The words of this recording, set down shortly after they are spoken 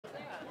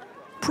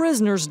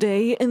Prisoners'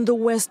 Day in the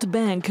West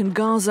Bank and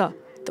Gaza.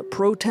 The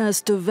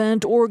protest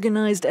event,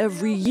 organized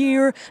every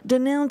year,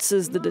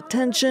 denounces the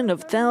detention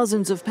of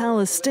thousands of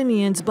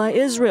Palestinians by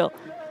Israel,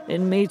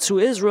 inmates who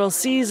Israel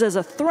sees as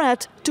a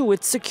threat to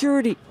its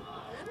security.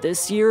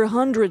 This year,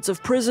 hundreds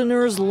of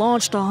prisoners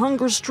launched a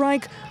hunger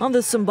strike on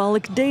the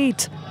symbolic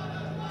date.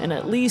 And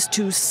at least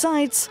 2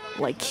 sites,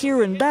 like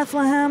here in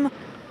Bethlehem,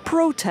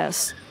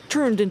 protests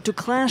turned into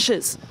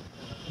clashes.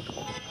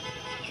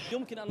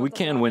 We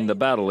can win the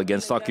battle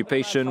against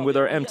occupation with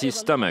our empty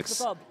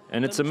stomachs,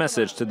 and it's a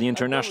message to the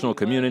international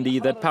community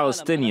that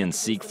Palestinians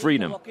seek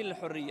freedom.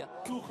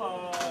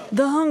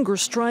 The hunger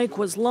strike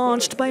was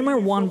launched by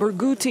Marwan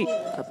Barghouti,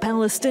 a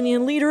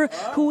Palestinian leader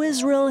who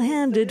Israel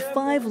handed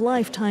 5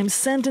 lifetime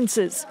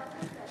sentences.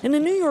 In a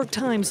New York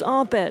Times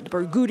op-ed,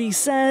 Barghouti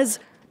says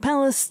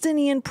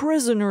Palestinian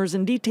prisoners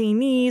and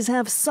detainees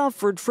have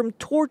suffered from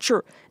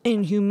torture,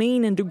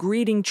 inhumane and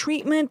degrading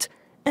treatment,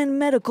 and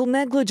medical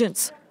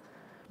negligence.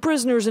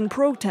 Prisoners and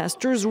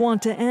protesters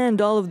want to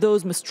end all of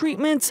those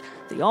mistreatments.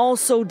 They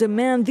also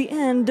demand the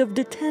end of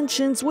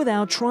detentions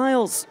without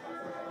trials.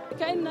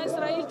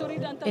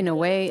 In a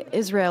way,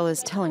 Israel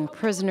is telling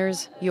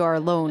prisoners, you are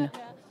alone.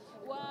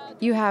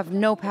 You have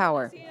no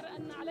power.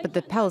 But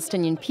the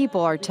Palestinian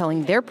people are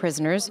telling their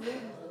prisoners,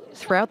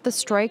 throughout the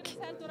strike,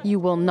 you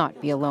will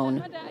not be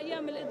alone.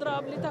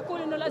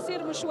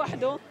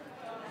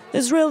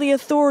 Israeli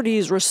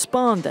authorities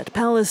respond that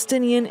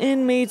Palestinian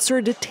inmates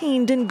are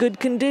detained in good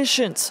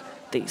conditions.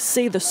 They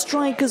say the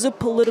strike is a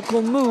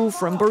political move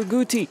from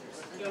Barghouti.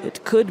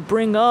 It could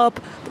bring up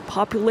the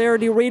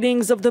popularity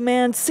ratings of the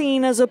man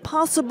seen as a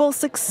possible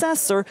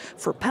successor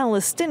for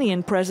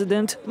Palestinian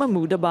President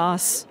Mahmoud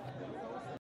Abbas.